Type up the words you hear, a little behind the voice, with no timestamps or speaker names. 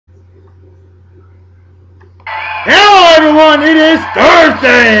everyone, it is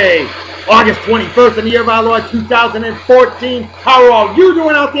Thursday, August 21st in the year of our Lord 2014. How are all you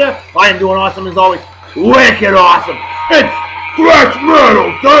doing out there? I am doing awesome as always. Wicked awesome. It's Thrash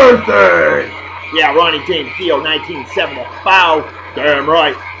Metal Thursday. Yeah, Ronnie James Dio 1975. Damn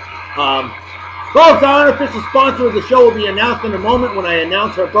right. Folks, our unofficial sponsor of the show will be announced in a moment when I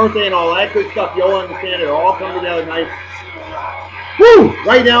announce her birthday and all that good stuff. You'll understand it all come together nice. Woo!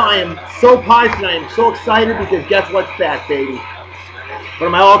 Right now I am so pumped and I am so excited because guess what's back, baby? One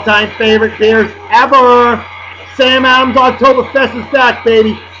of my all-time favorite beers ever. Sam Adams Oktoberfest is back,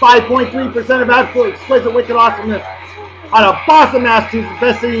 baby. 5.3% of absolute exquisite wicked awesomeness. Out of Boston, Massachusetts,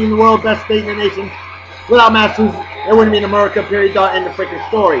 best city in the world, best state in the nation. Without Massachusetts, it wouldn't be in America, period, end of freaking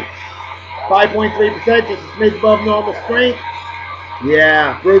story. 5.3%, just a smidge above normal strength.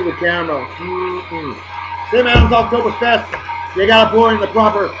 Yeah, brewed with caramel. Sam Adams Oktoberfest. You gotta pour in the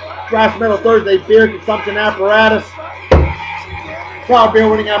proper Thrash Metal Thursday beer consumption apparatus. Proud beer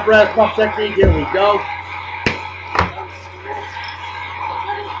winning apparatus, pump technique. Here we go.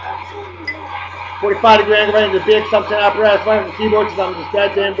 45-degree angle right into the beer consumption apparatus, right on the keyboard, because I'm just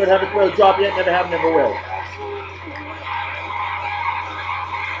goddamn good. Haven't thrown a drop yet, never have, never will.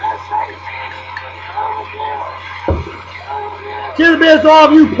 Cheers, beers to all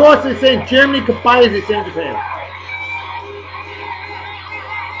of you persons saying Germany, goodbye as they say in Japan.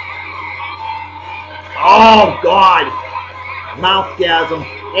 Oh, God. Mouthgasm.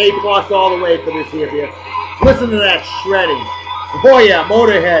 A+ all the way for this here beer. Listen to that shredding. Oh, yeah,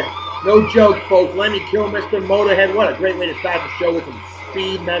 Motorhead. No joke, folks. Lemmy Kilmister, Motorhead. What a great way to start the show with some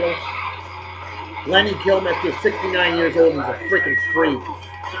speed metal. Lemmy Kilmister, 69 years old. He's a freaking freak.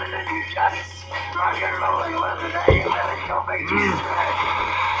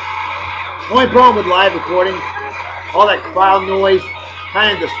 Only problem with live recording, all that crowd noise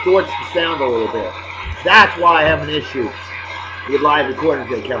kind of distorts the sound a little bit. That's why I have an issue with live recordings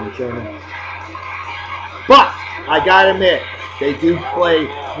there, Kevin Sherman. But I gotta admit, they do play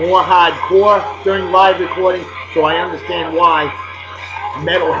more hardcore during live recording, so I understand why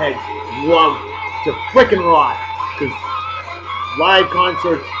metalheads love to frickin' rock. Because live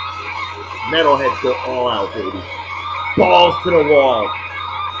concerts, metalheads go all out, baby. Balls to the wall.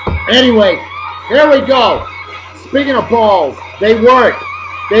 Anyway, here we go. Speaking of balls, they work.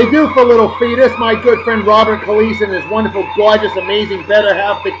 They do for little fetus. My good friend Robert Calise and his wonderful, gorgeous, amazing, better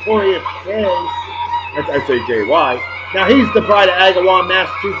half, Victoria K. That's S-A-J-Y. Now he's the pride of Agawam,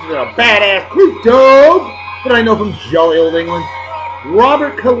 Massachusetts, and a badass creep dog that I know from jolly old England.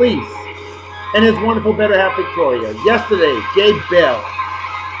 Robert Calise and his wonderful better half, Victoria. Yesterday, gave Bell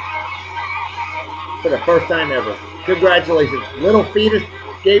for the first time ever. Congratulations. Little fetus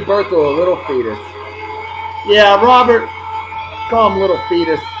gave birth to a little fetus. Yeah, Robert, call him Little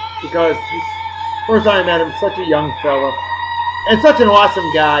Fetus because first time I met him, such a young fella and such an awesome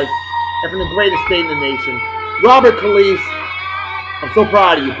guy and from the greatest state in the nation. Robert Calise, I'm so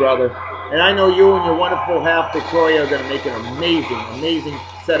proud of you, brother. And I know you and your wonderful half, Victoria, are going to make an amazing, amazing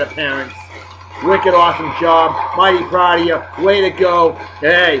set of parents. Wicked awesome job. Mighty proud of you. Way to go.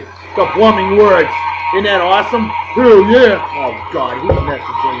 Hey, the plumbing words. Isn't that awesome? Oh, yeah. Oh, God, who's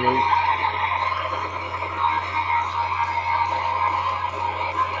messaging me?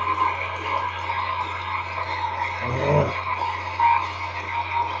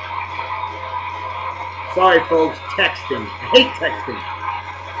 Sorry, folks. Texting. I hate texting.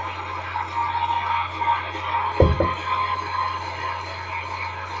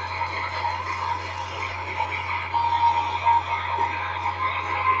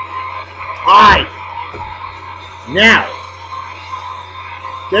 Alright. Now,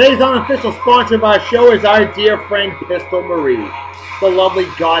 today's unofficial sponsor of our show is our dear friend Pistol Marie, the lovely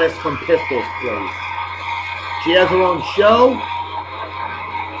goddess from Pistol's Place. She has her own show,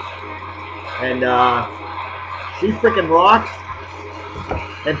 and she freaking rocks.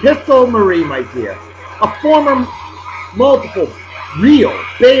 And Pistol Marie, my dear, a former multiple real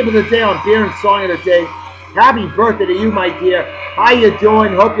babe of the day on Beer and Song of the Day. Happy birthday to you, my dear. How you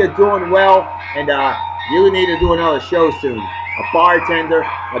doing? Hope you're doing well. And you need to do another show soon. A bartender,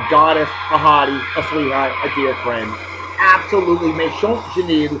 a goddess, a hottie, a sweetheart, a dear friend. Absolutely, méchant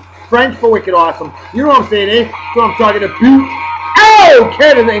génial. French for wicked awesome. You know what I'm saying, eh? So I'm talking about. Oh,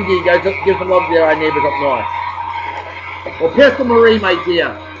 Canada indeed, guys. Let's give some love to our neighbors up north. Well, Pistol Marie, my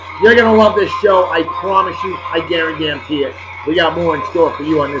dear, you're going to love this show. I promise you. I guarantee it. We got more in store for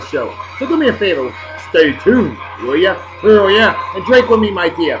you on this show. So do me a favor. Stay tuned, will ya? Oh, yeah. And drink with me, my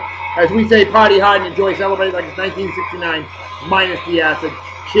dear. As we say, party hard and enjoy, celebrate like it's 1969, minus the acid.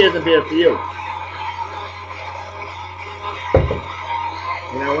 Cheers and beer for you.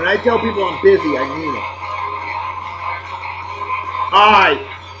 You know, when I tell people I'm busy, I mean it. Alright,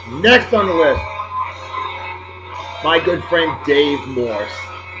 next on the list, my good friend Dave Morse.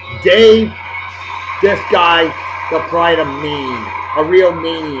 Dave, this guy, the pride of Maine, a real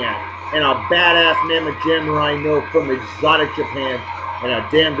maniac, and a badass mamma jammer I know from exotic Japan, and a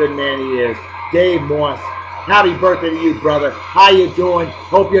damn good man he is. Dave Morse, happy birthday to you, brother. How you doing?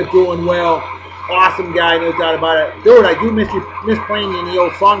 Hope you're doing well. Awesome guy, no doubt about it. Dude, I do miss playing you in the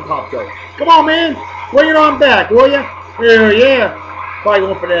old song pop though. Come on, man. Bring it on back, will ya? Yeah. Probably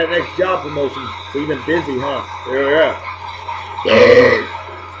going for that next job promotion. So you've been busy, huh? Yeah.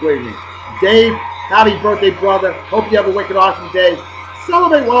 Excuse me. Dave, happy birthday, brother. Hope you have a wicked awesome day.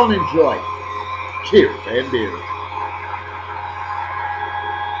 Celebrate well and enjoy. Cheers and beers.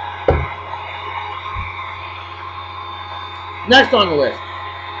 Next on the list,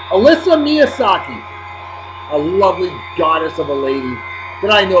 Alyssa Miyazaki, a lovely goddess of a lady that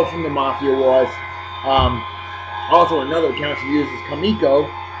I know from the Mafia Wars. Also, another account she uses, Kamiko.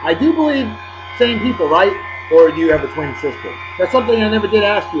 I do believe same people, right? Or do you have a twin sister? That's something I never did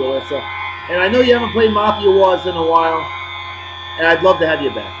ask you, Alyssa. And I know you haven't played Mafia Wars in a while, and I'd love to have you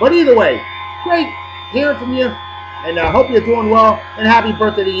back. But either way, great hearing from you, and I hope you're doing well, and happy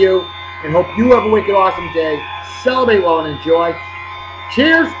birthday to you, and hope you have a wicked awesome day. Celebrate well and enjoy.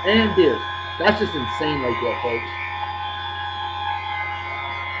 Cheers and beers. That's just insane right there, folks.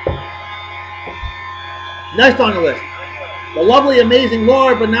 Next on the list, the lovely, amazing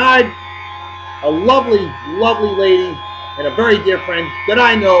Laura Bernard, a lovely, lovely lady and a very dear friend that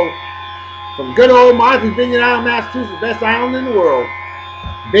I know from good old Martha's Vineyard Island, Massachusetts, best island in the world.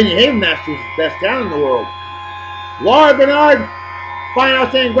 Vineyard Haven, Massachusetts, best town in the world. Laura Bernard, fine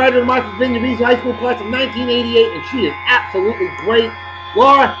outstanding graduate of Martha's Vineyard Beach High School class of 1988, and she is absolutely great.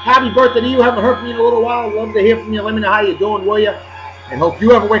 Laura, happy birthday to you. Haven't heard from you in a little while. I'd love to hear from you. Let me know how you're doing, will you? And hope you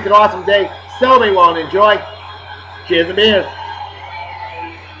have a wicked awesome day. Celebrate well and enjoy. Cheers and beers.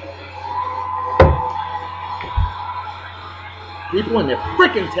 People in there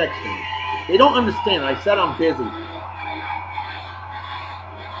freaking texting. They don't understand. I said I'm busy.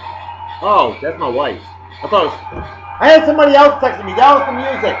 Oh, that's my wife. I thought it was... I had somebody else texting me. That was the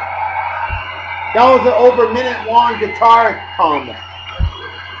music. That was an over minute-long guitar hum.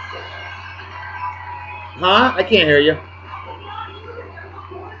 Huh? I can't hear you.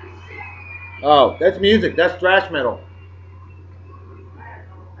 Oh, that's music. That's thrash metal.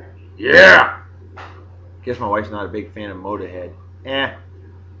 Yeah! Guess my wife's not a big fan of Motorhead.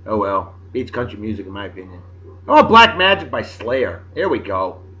 Oh well. Beats country music in my opinion. Oh, Black Magic by Slayer. There we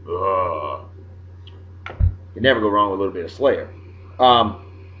go. Ugh. You never go wrong with a little bit of Slayer.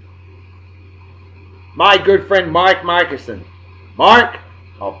 My good friend Mark Markison. Mark,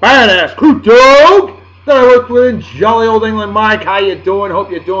 a badass crew dog that I worked with in jolly old England. Mike, how you doing?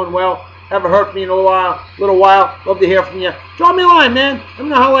 Hope you're doing well. Haven't heard from you in a little while. Love to hear from you. Drop me a line, man. Let me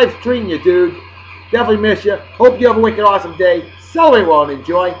know how life's treating you, dude. Definitely miss you. Hope you have a wicked awesome day. Celebrate well and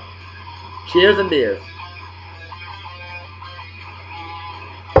enjoy. Cheers and beers.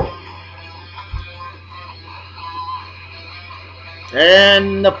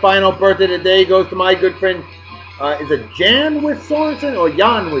 And the final birthday today goes to my good friend. Is it Jan with Sorensen or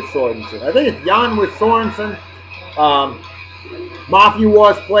Jan with Sorensen? I think it's Jan with Sorensen. Mafia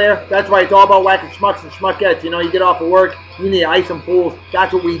Wars player. That's right. It's all about whacking schmucks and schmuckettes. You know, you get off of work, you need ice and pools.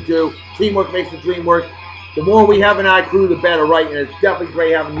 That's what we do. Teamwork makes the dream work. The more we have in our crew, the better, right? And it's definitely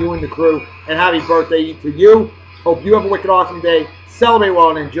great having you in the crew. And happy birthday to you. Hope you have a wicked awesome day. Celebrate well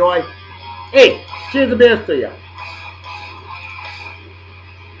and enjoy. Hey, cheers and beers to you.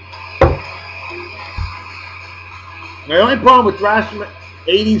 The only problem with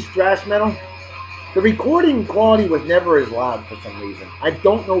 80s thrash metal, the recording quality was never as loud for some reason. I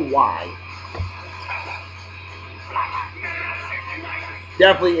don't know why.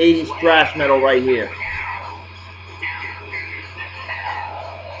 Definitely 80s thrash metal right here.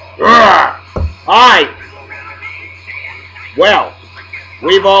 Alright. Well,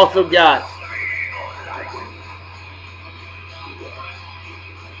 we've also got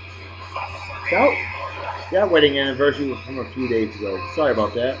that wedding anniversary was from a few days ago. Sorry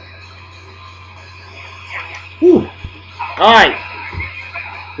about that. Whew. Alright.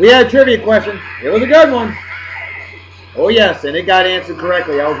 We had a trivia question. It was a good one. Oh yes, and it got answered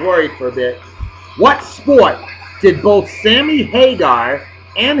correctly. I was worried for a bit. What sport did both Sammy Hagar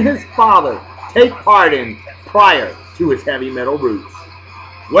and his father take part in prior to his heavy metal roots?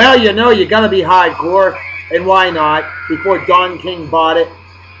 Well, you know you gotta be hardcore, and why not, before Don King bought it.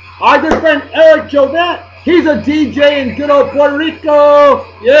 Our good friend Eric Jovette, he's a DJ in good old Puerto Rico.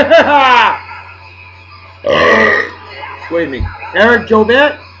 Yeah! Excuse me. Eric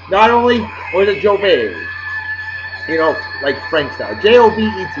Jovette, not only was it Jovette, You know, like Frank style.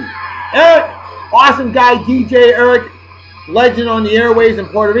 Jobet. Eric, awesome guy, DJ Eric, legend on the airways in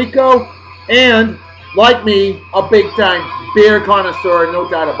Puerto Rico, and like me, a big time beer connoisseur, no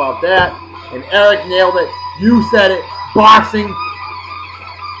doubt about that. And Eric nailed it. You said it. Boxing.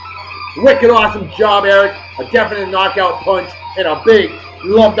 Wicked awesome job, Eric. A definite knockout punch and a big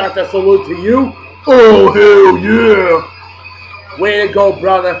love Dr. Salute to you. Oh, hell yeah. Way to go,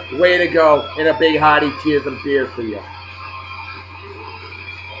 brother. Way to go. And a big hearty cheers and beers for you.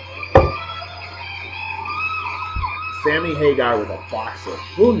 Sammy Hagar was a boxer.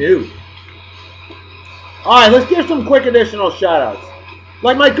 Who knew? Alright, let's give some quick additional shout-outs.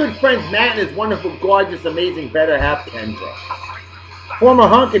 Like my good friends Matt and his wonderful, gorgeous, amazing better half, Kendra. Former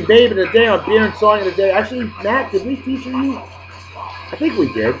hunk and babe of the day on beer and song of the day. Actually, Matt, did we feature you? I think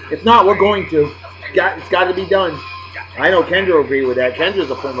we did. If not, we're going to. It's got to be done. I know Kendra will agree with that. Kendra's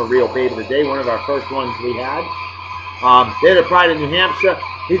a former real babe of the day, one of our first ones we had. They're the pride of New Hampshire.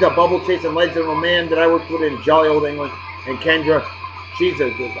 He's a bubble-chasing legend man that I worked with in jolly old England. And Kendra, she's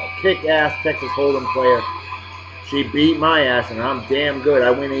a kick-ass Texas Hold'em player. She beat my ass, and I'm damn good.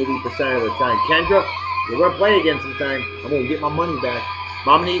 I win 80% of the time. Kendra, we're going to play again sometime. I'm going to get my money back.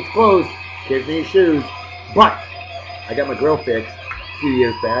 Mom needs clothes. Kids need shoes. But I got my grill fixed a few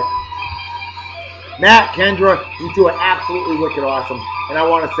years back. Matt, Kendra, you two are absolutely wicked awesome. And I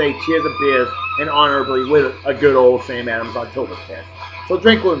want to say cheers and beers and honorably with a good old Sam Adams Oktoberfest. So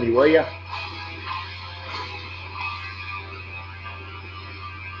drink with me, will ya?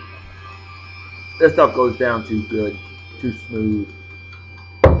 This stuff goes down too good, too smooth.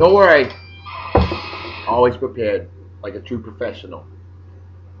 Don't worry. Always prepared, like a true professional.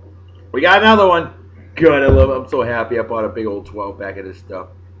 We got another one. Good, I love it. I'm so happy I bought a big old 12 pack of this stuff.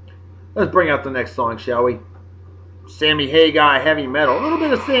 Let's bring out the next song, shall we? Sammy Hagar, Heavy Metal. A little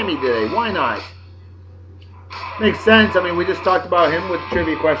bit of Sammy today. Why not? Makes sense. I mean, we just talked about him with the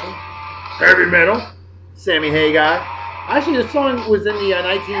trivia question. Heavy Metal. Sammy Hagar. Actually, the song was in the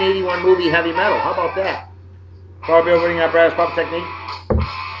 1981 movie Heavy Metal. How about that? Probably opening up brass pop technique.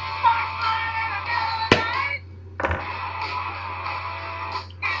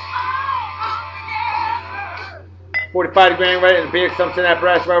 $45 grand right in the beer, something that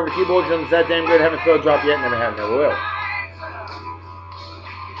brass right over the keyboards, and it's that damn good. Haven't spilled a drop yet, never have, never will.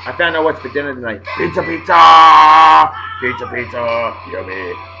 I found out what's for dinner tonight. Pizza, pizza! Pizza, pizza!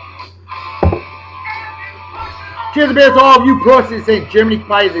 Yummy. Cheers and beers to all of you pussies, say Germany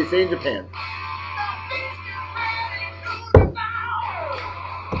pie, as they say in Japan.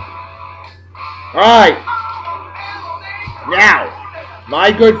 Alright. Now,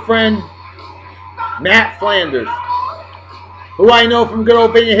 my good friend, Matt Flanders, who I know from good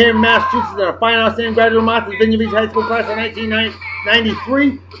old Vineyard here in Massachusetts, at a fine outstanding graduate master's Vineyard Beach High School class of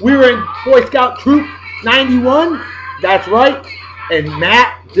 1993. We were in Boy Scout Troop 91. That's right. And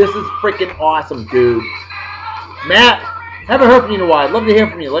Matt, this is freaking awesome, dude. Matt, haven't heard from you in a while. I'd love to hear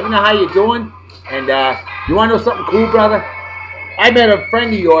from you. Let me know how you're doing. And you want to know something cool, brother? I met a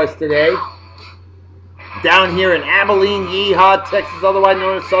friend of yours today down here in Abilene, Yeehaw, Texas, otherwise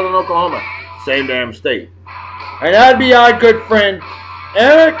known as Southern Oklahoma. Same damn state. And that'd be our good friend,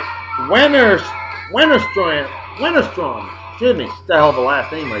 Eric Wennerstrom. Excuse me. That's a hell of a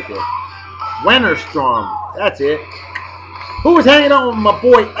last name right there. Wennerstrom. That's it. Who was hanging out with my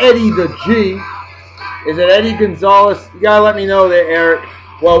boy Eddie the G. Is it Eddie Gonzalez? You gotta let me know there, Eric.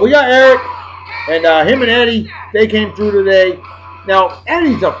 Well, we got Eric, and him and Eddie, they came through today. Now,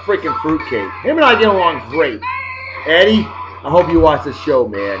 Eddie's a freaking fruitcake. Him and I get along great. Eddie, I hope you watch this show,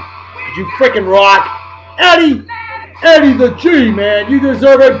 man. Did you freaking rock? Eddie the G, man. You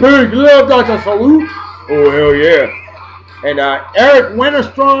deserve a big love, Dr. Salute. Oh, hell yeah. And Eric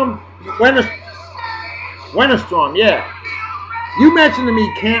Wennerstrom, yeah. You mentioned to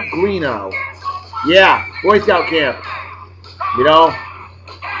me Camp Greeno. Yeah, Boy Scout camp. You know?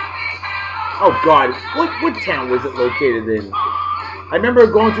 Oh, God. What town was it located in? I remember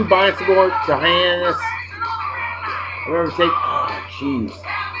going through Barnstable to Hyannis. I remember taking... Oh, jeez.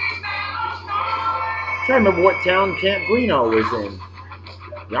 I'm trying to remember what town Camp Greeno was in.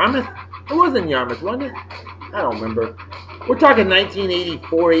 Yarmouth? It wasn't Yarmouth, wasn't it? I don't remember. We're talking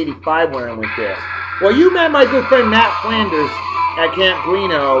 1984, 85 when I went there. Well, you met my good friend Matt Flanders at Camp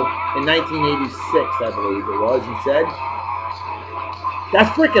Greeno in 1986, I believe it was, you said. That's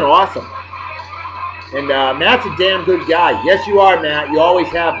freaking awesome. And Matt's a damn good guy. Yes, you are, Matt. You always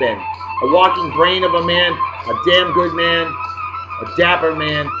have been. A walking brain of a man, a damn good man, a dapper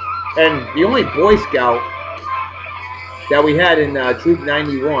man, and the only Boy Scout that we had in Troop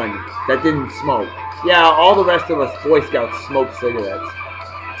 91 that didn't smoke. Yeah, all the rest of us Boy Scouts smoke cigarettes.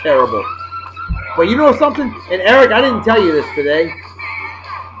 Terrible. But you know something? And Eric, I didn't tell you this today.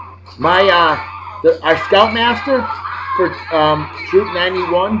 My our scoutmaster for Troop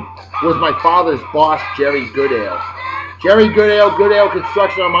 91 was my father's boss, Jerry Goodale. Jerry Goodale, Goodale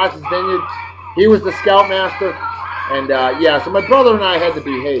Construction on Martha's Vineyard. He was the scoutmaster. And yeah, so my brother and I had to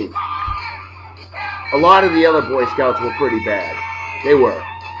behave. A lot of the other Boy Scouts were pretty bad. They were.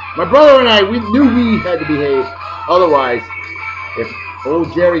 My brother and I, we knew we had to behave. Otherwise, if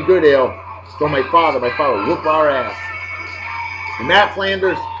old Jerry Goodale told my father would whoop our ass. And Matt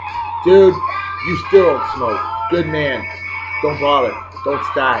Flanders, dude, you still don't smoke. Good man. Don't bother. Don't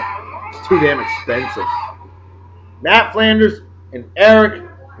start. It's too damn expensive. Matt Flanders and Eric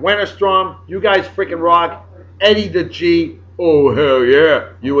Wennerstrom, you guys freaking rock. Eddie the G, oh hell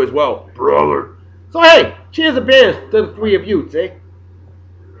yeah, you as well, brother. So hey, cheers to beers to the three of you, see?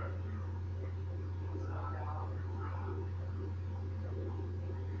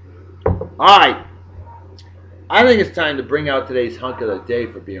 Alright, I think it's time to bring out today's hunk of the day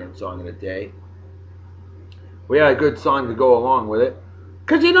for Beer and Song of the Day. We had a good song to go along with it.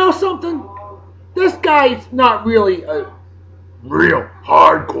 Because you know something? This guy's not really a real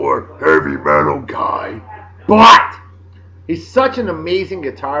hardcore heavy metal guy. But he's such an amazing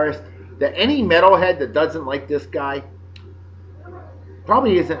guitarist that any metalhead that doesn't like this guy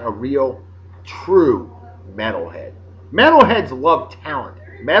probably isn't a real, true metalhead. Metalheads love talent.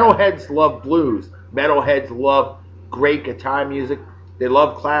 Metalheads love blues. Metalheads love great guitar music. They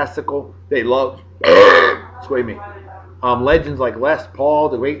love classical. They love, excuse me, legends like Les Paul,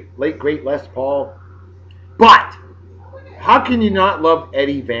 the late great Les Paul. But how can you not love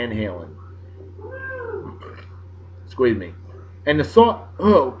Eddie Van Halen? Squeeze me. And the song,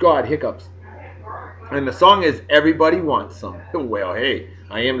 oh God, hiccups. And the song is Everybody Wants Some. Well, hey,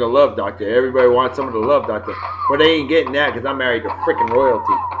 I am the love doctor. Everybody wants some of the love doctor. But they ain't getting that because I'm married to frickin'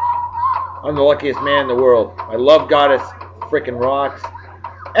 royalty. I'm the luckiest man in the world. My love goddess frickin' rocks.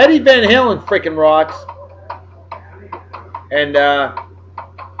 Eddie Van Halen frickin' rocks. And,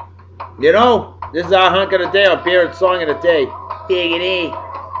 you know, this is our hunk of the day, our beer and song of the day. Diggity.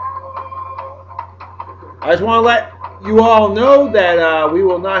 I just want to let you all know that we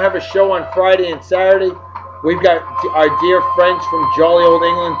will not have a show on Friday and Saturday. We've got our dear friends from jolly old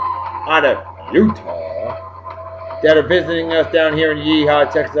England out of Utah that are visiting us down here in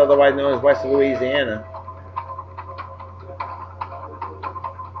Yeehaw, Texas, otherwise known as West Louisiana.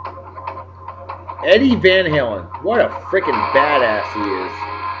 Eddie Van Halen, what a freaking badass he is,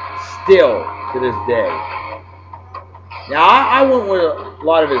 still to this day. Now, I went with a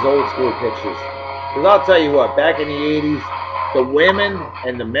lot of his old school pictures. Because I'll tell you what, back in the 80s, the women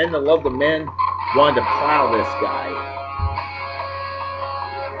and the men that loved the men wanted to plow this guy.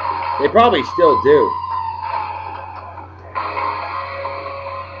 They probably still do.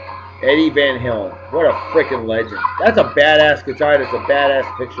 Eddie Van Halen, what a freaking legend. That's a badass guitar, that's a badass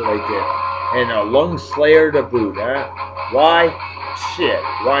picture right there. And a lung slayer to boot, huh? Why? Shit,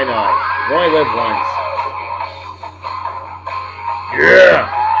 why not? You only live once. Yeah!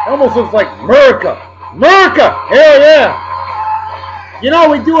 Almost looks like America. America! Hell yeah! You know,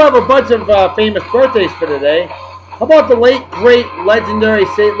 we do have a bunch of famous birthdays for today. How about the late, great, legendary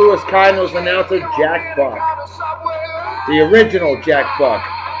St. Louis Cardinals announcer Jack Buck? The original Jack Buck.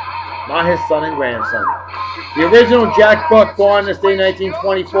 Not his son and grandson. The original Jack Buck, born this day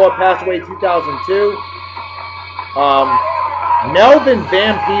 1924, passed away 2002. Melvin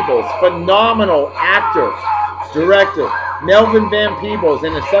Van Peebles, phenomenal actor, director. Melvin Van Peebles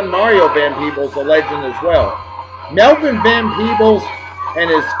and his son Mario Van Peebles, a legend as well. Melvin Van Peebles and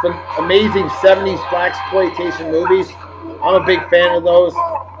his amazing 70s blaxploitation movies. I'm a big fan of those.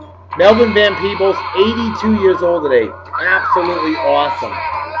 Melvin Van Peebles, 82 years old today. Absolutely awesome.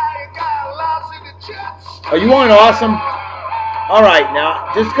 Oh, you want awesome? Alright, now,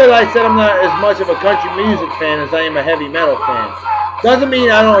 just because I said I'm not as much of a country music fan as I am a heavy metal fan, doesn't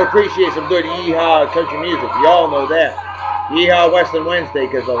mean I don't appreciate some good yeehaw country music. You all know that. Yeehaw Western Wednesday,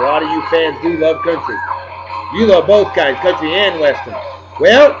 because a lot of you fans do love country. You love both kinds, country and Western.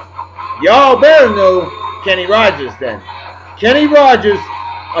 Well, y'all better know Kenny Rogers then. Kenny Rogers,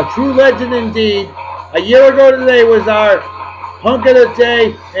 a true legend indeed. A year ago today was our hunk of the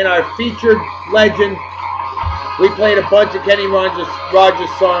day and our featured legend. We played a bunch of Kenny Rogers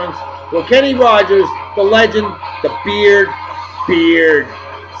songs. Well, Kenny Rogers, the legend, the beard,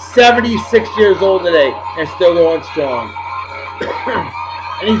 76 years old today and still going strong.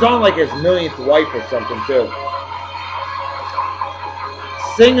 And he's on like his millionth wife or something too.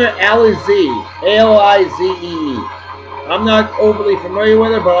 Singer Alize, A-L-I-Z-E-E. I'm not overly familiar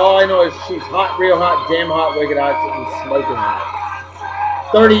with her, but all I know is she's hot, real hot, damn hot, wicked hot, and smoking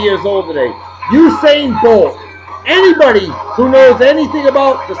hot. 30 years old today. Usain Bolt. Anybody who knows anything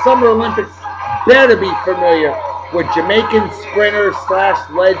about the Summer Olympics better be familiar with Jamaican sprinter slash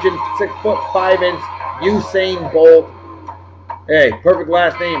legend, 6'5" Usain Bolt. Hey, perfect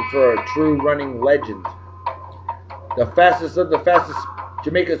last name for a true running legend. The fastest of the fastest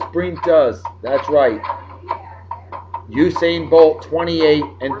Jamaica sprinters. That's right. Usain Bolt, 28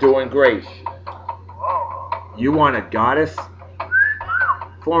 and doing great. You want a goddess?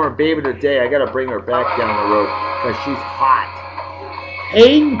 Former babe of the day. I gotta bring her back down the road because she's hot.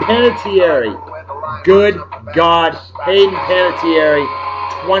 Hayden Panettiere. Good God, Hayden Panettiere,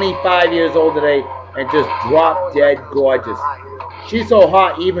 25 years old today and just drop dead gorgeous. She's so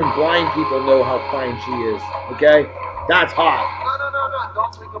hot, even blind people know how fine she is. Okay? That's hot. No.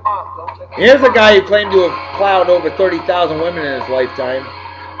 Don't think about it. Here's a guy who claimed to have plowed over 30,000 women in his lifetime.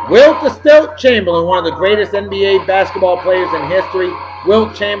 Wilt the Stilt Chamberlain, one of the greatest NBA basketball players in history.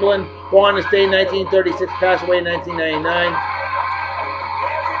 Wilt Chamberlain, born this day in 1936, passed away in 1999.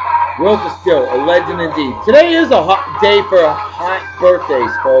 Wilt the Stilt, a legend indeed. Today is a hot day for hot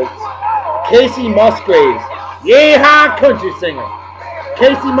birthdays, folks. Casey Musgraves, yeehaw country singer.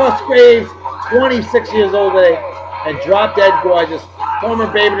 Casey Musgraves, 26 years old today, and drop dead gorgeous. Former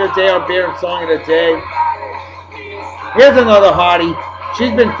baby of the day on Beer and Song of the Day. Here's another hottie. She's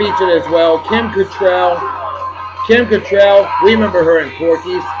been featured as well. Kim Cattrall. Kim Cattrall, we remember her in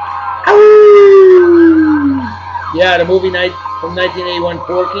Porky's. Ow! Yeah, the movie night from 1981,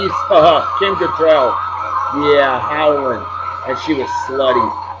 Porky's. Kim Cattrall. Yeah, howling. And she was slutty.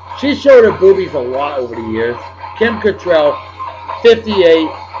 She showed her boobies a lot over the years. Kim Cattrall, 58,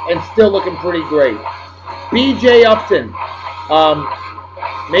 and still looking pretty great. B.J. Upton,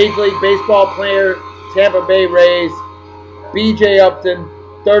 Major League Baseball player, Tampa Bay Rays. B.J. Upton,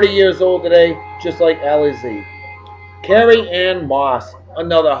 30 years old today, just like Alizé. Carrie Ann Moss,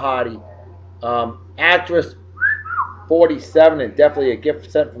 another hottie. Actress, 47, and definitely a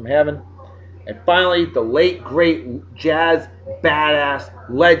gift sent from heaven. And finally, the late, great jazz badass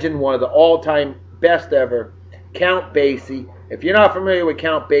legend, one of the all-time best ever, Count Basie. If you're not familiar with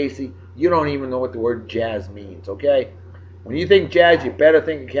Count Basie, you don't even know what the word jazz means, okay? When you think jazz, you better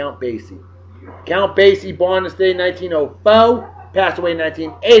think of Count Basie. Count Basie, born this day in 1904, passed away in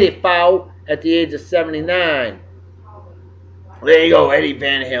 1984 at the age of 79. There you go, Eddie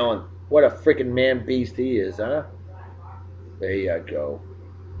Van Halen. What a freaking man beast he is, huh? There you go.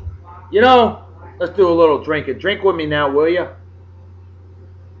 You know, let's do a little drinking. Drink with me now, will you?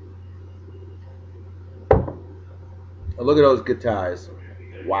 Look at those guitars.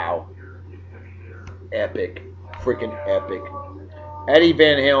 Wow. Epic. Freaking epic. Eddie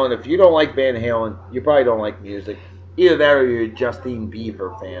Van Halen. If you don't like Van Halen, you probably don't like music. Either that or you're a Justine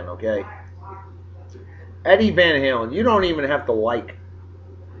Bieber fan, okay? Eddie Van Halen. You don't even have to like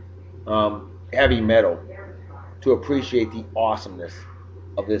heavy metal to appreciate the awesomeness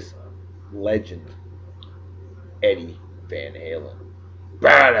of this legend, Eddie Van Halen.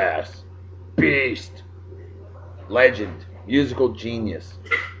 Badass. Beast. Legend. Musical genius.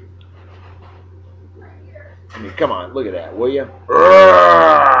 I mean, come on, look at that, will you?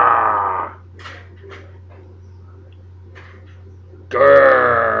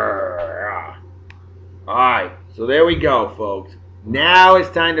 Alright, so there we go, folks. Now it's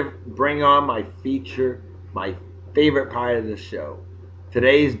time to bring on my feature, my favorite part of the show.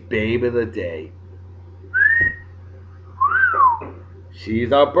 Today's babe of the day.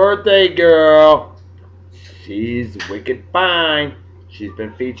 She's a birthday girl. She's wicked fine. She's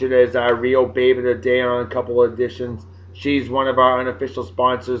been featured as our real babe of the day on a couple of editions. She's one of our unofficial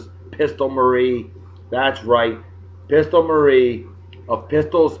sponsors, Pistol Marie. That's right, Pistol Marie of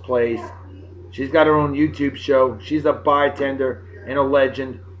Pistol's Place. She's got her own YouTube show. She's a bartender and a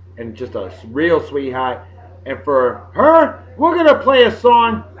legend and just a real sweetheart. And for her, we're going to play a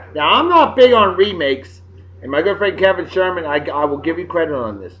song. Now, I'm not big on remakes. And my good friend Kevin Sherman, I will give you credit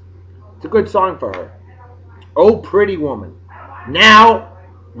on this. It's a good song for her. Oh, Pretty Woman. Now,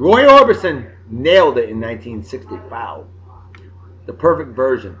 Roy Orbison nailed it in 1965. The perfect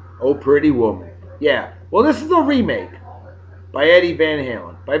version. Oh, Pretty Woman. Yeah. Well, this is a remake by Eddie Van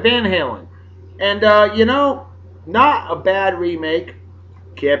Halen. By Van Halen. And, you know, not a bad remake.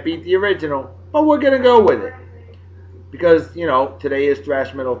 Can't beat the original. But we're going to go with it. Because, you know, today is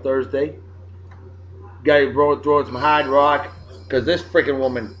Thrash Metal Thursday. Got to throw some hard rock. Because this freaking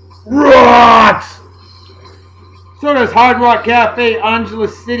woman rocks! So does Hard Rock Cafe,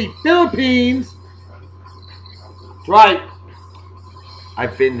 Angeles City, Philippines. That's right.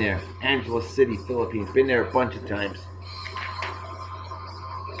 I've been there. Angeles City, Philippines. Been there a bunch of times.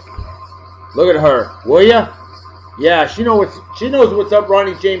 Look at her. Will ya? Yeah, she knows what's up,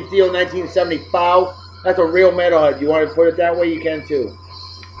 Ronnie James Dio, 1975. That's a real metalhead. You want to put it that way, you can too.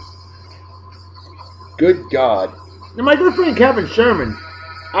 Good God. Now, my good friend Kevin Sherman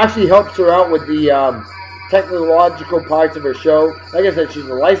actually helps her out with the technological parts of her show. Like I said, she's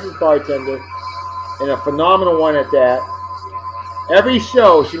a licensed bartender and a phenomenal one at that. Every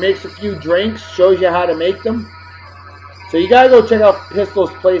show, she makes a few drinks, shows you how to make them. So you gotta go check out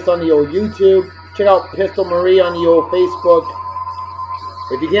Pistol's Place on the old YouTube. Check out Pistol Marie on the old Facebook.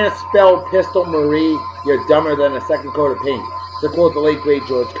 If you can't spell Pistol Marie, you're dumber than a second coat of paint. To quote the late great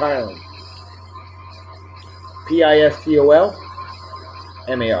George Carlin. Pistol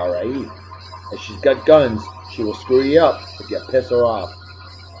Marie. If she's got guns, she will screw you up if you piss her off.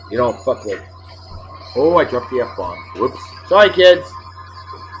 You don't fuck with. Oh, I dropped the F-bomb. Whoops. Sorry, kids.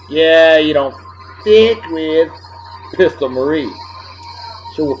 Yeah, you don't fuck with Pistol Marie.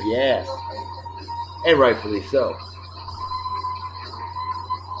 She'll whoop your ass. And rightfully so.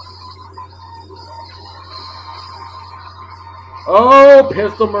 Oh,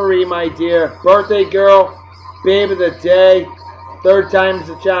 Pistol Marie, my dear. Birthday girl. Babe of the day. Third time's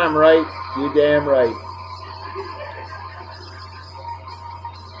the charm, right? You damn right.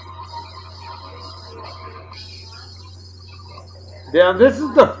 Now, this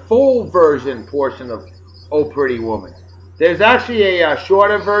is the full version portion of Oh Pretty Woman. There's actually a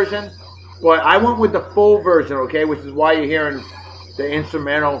shorter version, but I went with the full version, okay, which is why you're hearing the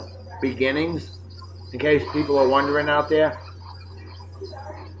instrumental beginnings, in case people are wondering out there.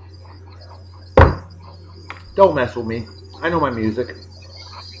 Don't mess with me. I know my music.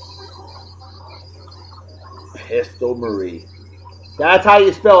 Pistol Marie. That's how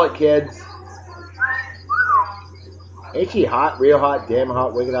you spell it, kids. Ain't she hot? Real hot, damn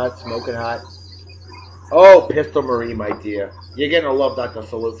hot, wicked hot, smoking hot. Oh, Pistol Marie, my dear. You're getting a love Dr.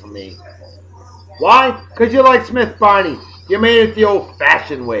 Salute from me. Why? Because you like Smith Barney. You made it the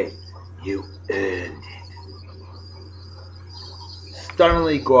old-fashioned way. You earned it.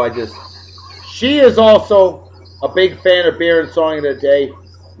 Stunningly gorgeous. She is also a big fan of Beer and Song of the Day,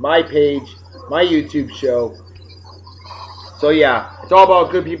 my page, my YouTube show. So yeah, it's all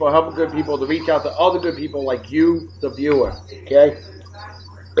about good people, helping good people, to reach out to other good people like you, the viewer. Okay?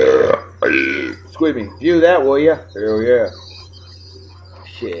 Excuse me. View that, will ya? Hell yeah.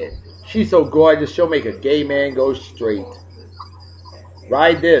 Shit. She's so gorgeous, she'll make a gay man go straight.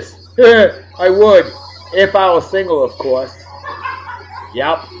 Ride this. I would. If I was single, of course.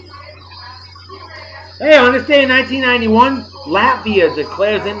 Yep. Hey, on this day in 1991, Latvia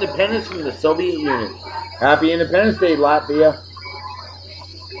declares independence from the Soviet Union. Happy Independence Day, Latvia.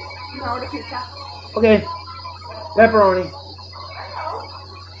 You order pizza? Okay. Pepperoni.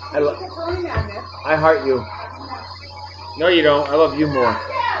 Pepperoni on this. I heart you. No, you don't. I love you more.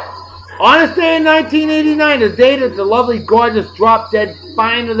 On this day in 1989, the day that the lovely, gorgeous, drop-dead,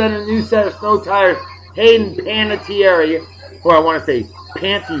 finer than a new set of snow tires, Hayden Panettiere, or I want to say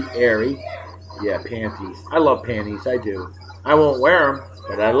Pantieri. Yeah, panties. I love panties. I do. I won't wear them,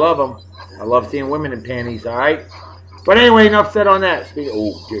 but I love them. I love seeing women in panties, all right? But anyway, enough said on that.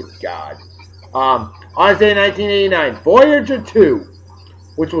 Oh, good God. On this day in 1989, Voyager 2,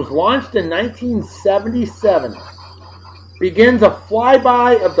 which was launched in 1977, begins a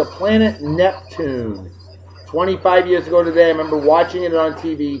flyby of the planet Neptune. 25 years ago today, I remember watching it on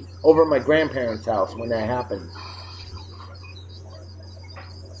TV over at my grandparents' house when that happened.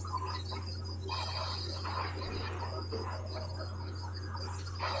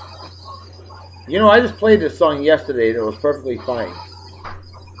 You know, I just played this song yesterday and it was perfectly fine.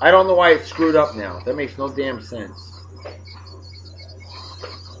 I don't know why it's screwed up now. That makes no damn sense.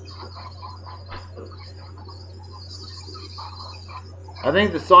 I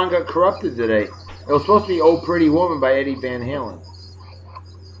think the song got corrupted today. It was supposed to be Oh Pretty Woman by Eddie Van Halen.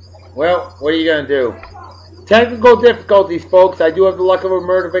 Well, what are you going to do? Technical difficulties, folks. I do have the luck of a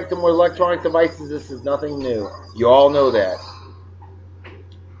murder victim with electronic devices. This is nothing new. You all know that.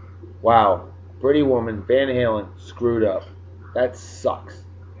 Wow. Pretty Woman, Van Halen, screwed up. That sucks.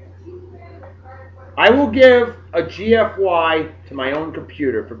 I will give a GFY to my own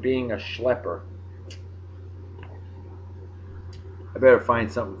computer for being a schlepper. I better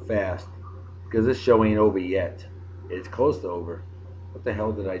find something fast, because this show ain't over yet. It's close to over. What the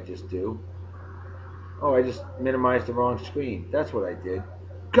hell did I just do? Oh, I just minimized the wrong screen. That's what I did.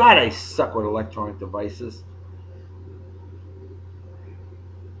 God, I suck with electronic devices.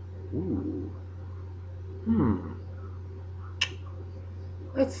 Ooh.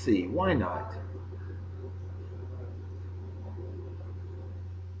 Let's see. Why not?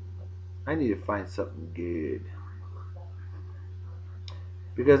 I need to find something good.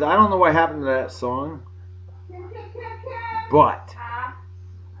 Because I don't know what happened to that song. But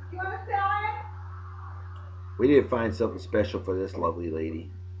You want to sit on it? we did find something special for this lovely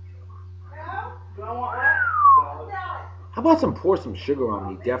lady. No? You don't want that? Sell it. How about pour some sugar on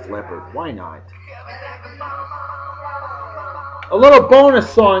me, Def Leppard? Why not? A little bonus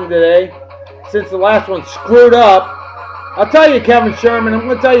song today, since the last one screwed up. I'll tell you, Kevin Sherman, I'm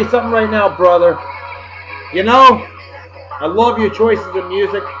going to tell you something right now, brother. You know, I love your choices of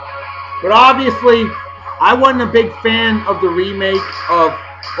music, but obviously, I wasn't a big fan of the remake of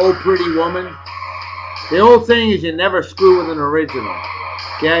Oh Pretty Woman. The old saying is you never screw with an original,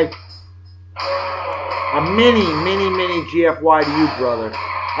 okay? A mini GFY to you, brother.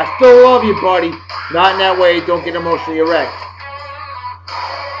 I still love you, buddy. Not in that way. Don't get emotionally erect.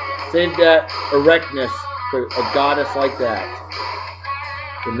 Save that erectness for a goddess like that.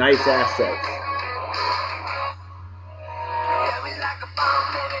 The nice assets.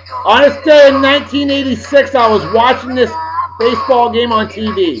 On this day in 1986, I was watching this baseball game on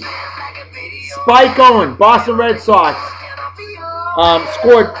TV. Spike Owen, Boston Red Sox,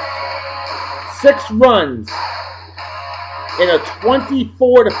 scored 6 runs in a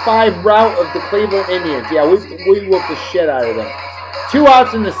 24-5 rout of the Cleveland Indians. Yeah, we whooped the shit out of them. 2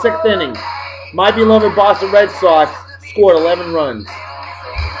 outs in the 6th inning. My beloved Boston Red Sox scored 11 runs.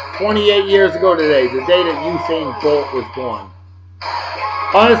 28 years ago today, the day that Usain Bolt was born.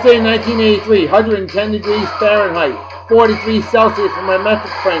 On this day in 1983, 110 degrees Fahrenheit, 43 Celsius for my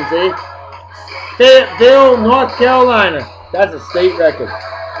metric friends, eh? Fayetteville, North Carolina. That's a state record.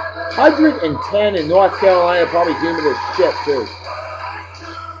 110 in North Carolina, probably humid as shit, too.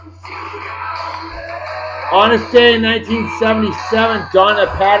 On this day in 1977, Donna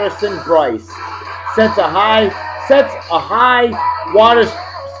Patterson Bryce sets a high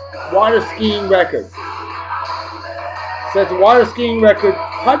water skiing record. Sets a water skiing record,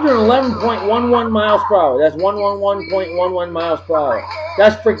 111.11 miles per hour. That's 111.11 miles per hour.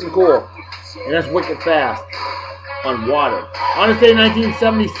 That's freaking cool. And that's wicked fast on water. On this day in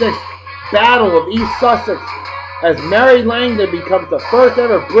 1976, Battle of East Sussex, as Mary Langdon becomes the first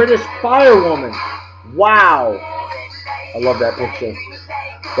ever British firewoman. Wow. I love that picture.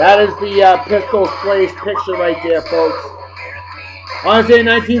 That is the Pistols Place picture right there, folks. On this day in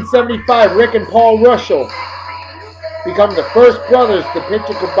 1975, Rick and Paul Russell become the first brothers to pitch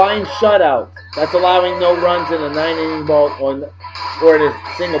a combined shutout. That's allowing no runs in a 9-inning ball or in a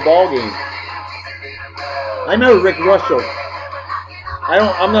single ball game. I remember Rick Russell.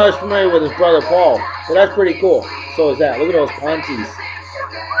 I'm not as familiar with his brother Paul, but that's pretty cool. So is that. Look at those Ponties.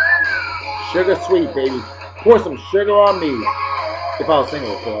 Sugar sweet, baby. Pour some sugar on me. If I was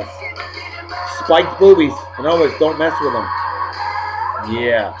single, of course. Spiked boobies. And always don't mess with them.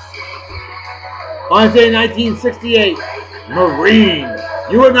 Yeah. On this day in 1968, Marine.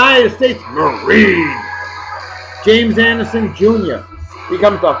 United States Marine. James Anderson Jr.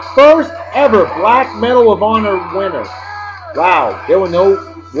 becomes the first ever Black Medal of Honor winner. Wow, there were no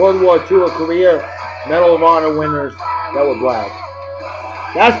World War II or Korea Medal of Honor winners that were black.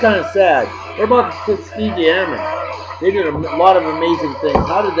 That's kind of sad. What about the Tuskegee Airmen? They did a lot of amazing things.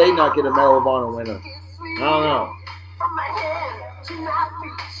 How did they not get a Medal of Honor winner? I don't know.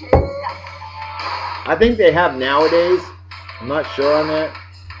 I think they have nowadays. I'm not sure on that.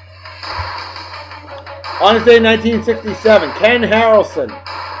 On this day in 1967, Ken Harrelson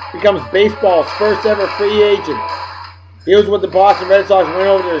becomes baseball's first ever free agent. He was with the Boston Red Sox and went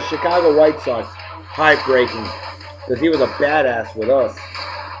over to the Chicago White Sox. Heartbreaking, because he was a badass with us,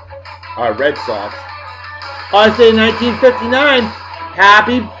 our Red Sox. On this day in 1959,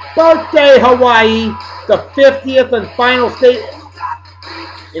 happy birthday, Hawaii, the 50th and final state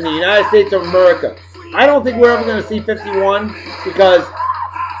in the United States of America. I don't think we're ever going to see 51 because,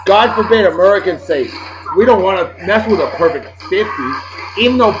 God forbid, Americans say, we don't want to mess with a perfect 50,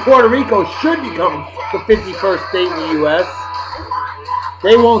 even though Puerto Rico should become the 51st state in the U.S.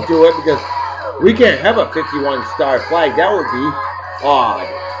 They won't do it because we can't have a 51-star flag. That would be odd.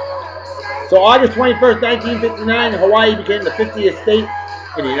 So August 21st, 1959, Hawaii became the 50th state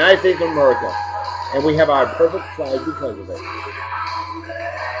in the United States of America. And we have our perfect flag because of it.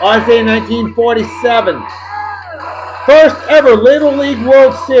 On this day in 1947, first ever Little League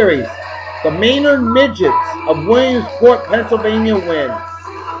World Series. The Maynard Midgets of Williamsport, Pennsylvania win.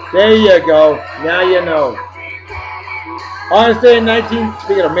 There you go. Now you know. On this day in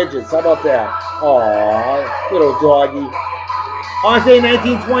speaking of midgets, how about that? Aww, little doggy. On this day in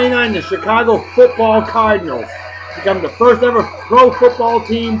 1929, the Chicago Football Cardinals become the first ever pro football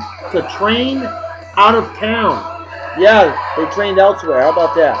team to train out of town. Yeah, they trained elsewhere. How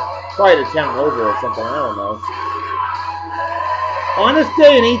about that? Probably the town over or something. I don't know. On this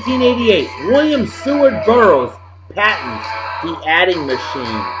day in 1888, William Seward Burroughs patents the adding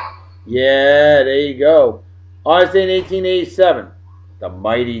machine. Yeah, there you go. On this day in 1887, the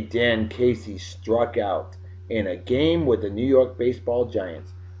mighty Dan Casey struck out in a game with the New York Baseball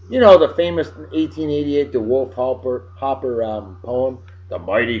Giants. You know the famous 1888 DeWolf Hopper poem, "The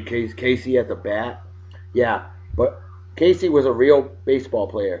Mighty Casey at the Bat." Yeah, but Casey was a real baseball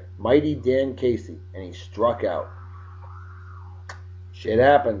player, mighty Dan Casey, and he struck out. Shit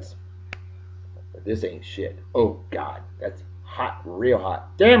happens. But this ain't shit. Oh, God. That's hot. Real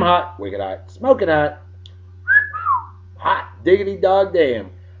hot. Damn hot. Wicked hot. Smoking hot. Hot. Diggity dog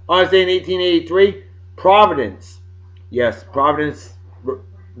damn. On this day in 1883, Providence. Yes, Providence,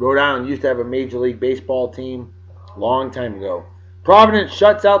 Rhode Island used to have a Major League Baseball team long time ago. Providence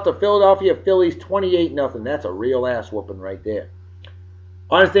shuts out the Philadelphia Phillies 28-0. That's a real ass whooping right there.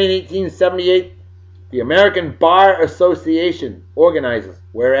 On this day in 1878, the American Bar Association organizes.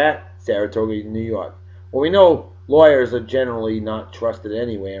 Where at? Saratoga, New York. Well, we know lawyers are generally not trusted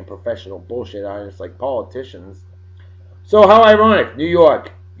anyway in professional bullshit artists like politicians. So how ironic. New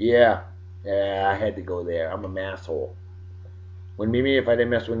York. Yeah, I had to go there. I'm a masshole. Wouldn't be me if I didn't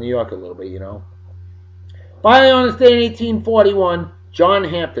mess with New York a little bit, you know. Finally, on this day in 1841, John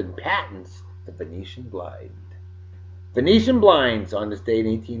Hampton patents the Venetian blind. Venetian blinds on this day in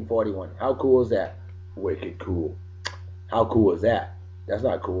 1841. How cool is that? Wicked cool. How cool is that? That's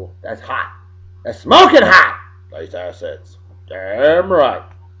not cool. That's hot. That's smoking hot. Nice assets. Damn right.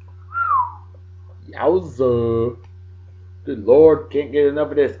 Yowza. Good Lord, can't get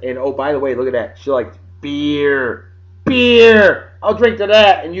enough of this. And oh, by the way, look at that. She likes beer. Beer. I'll drink to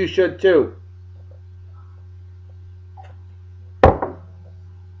that, and you should too.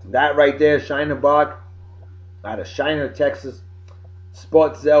 That right there, Shiner Bock, out of Shiner, Texas.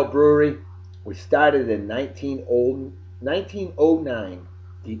 Sports Zell Brewery, which started in 1909.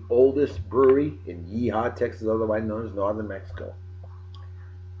 The oldest brewery in Yeehaw, Texas, otherwise known as Northern Mexico.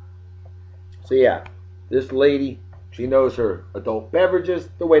 So yeah, this lady, she knows her adult beverages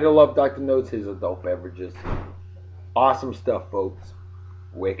the way the Love Doctor knows his adult beverages. Awesome stuff, folks.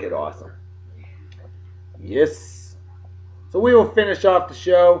 Wicked awesome. Yes. So we will finish off the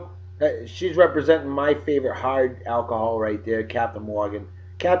show. She's representing my favorite hard alcohol right there, Captain Morgan.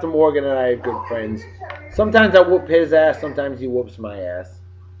 Captain Morgan and I are good friends. Sometimes I whoop his ass, sometimes he whoops my ass.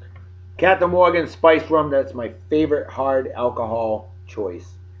 Captain Morgan Spice Rum, that's my favorite hard alcohol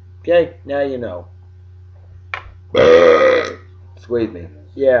choice. Okay, now you know. Excuse me.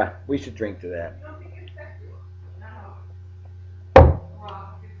 Yeah, we should drink to that.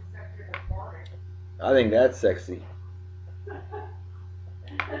 I think that's sexy.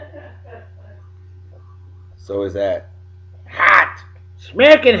 So is that. Hot!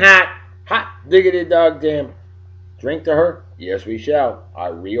 Smacking hot! Hot diggity dog damn. Drink to her? Yes, we shall.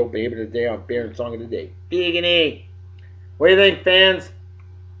 Our real baby of the day on Beer and Song of the Day. Biggity! What do you think, fans?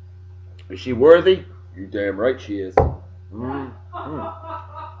 Is she worthy? You damn right she is. Hell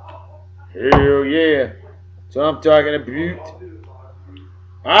yeah. So I'm talking about.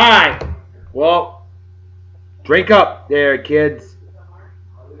 Alright. Well, drink up there, kids.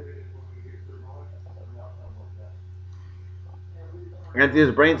 I got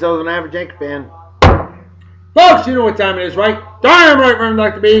these brain cells of an average Yankee fan. Folks, you know what time it is, right? Damn right, Reverend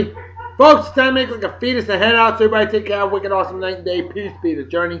Dr. B. Folks, it's time to make like a fetus and head out. So everybody take care. Have a wicked awesome night and day. Peace be the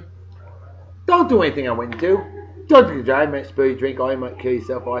journey. Don't do anything I wouldn't do. Don't drink and drive. You might spill your drink, or you might kill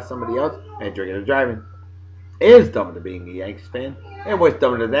yourself or somebody else. And drinking and driving is dumber than being a Yankees fan. And what's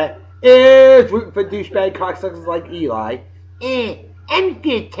dumber than that is rooting for douchebag cocksuckers like Eli. I'm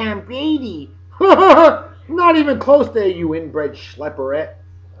good, Tom Brady. Not even close there, you inbred schlepperette.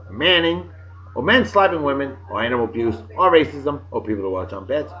 Manning, or men slapping women, or animal abuse, or racism, or people to watch on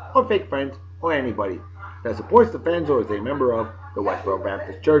bets, or fake friends, or anybody that supports the fans or is a member of the Westboro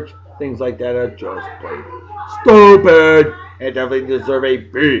Baptist Church. Things like that are just plain stupid and definitely deserve a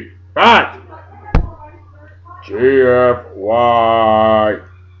big fat GFY.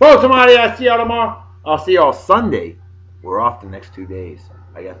 Folks, I'm out of here. I'll see y'all tomorrow. I'll see y'all Sunday. We're off the next 2 days.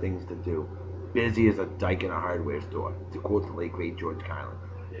 I got things to do. Busy as a dyke in a hardware store, to quote the late great George Carlin.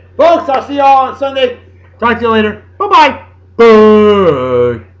 Folks, I'll see y'all on Sunday. Talk to you later. Bye-bye. Bye.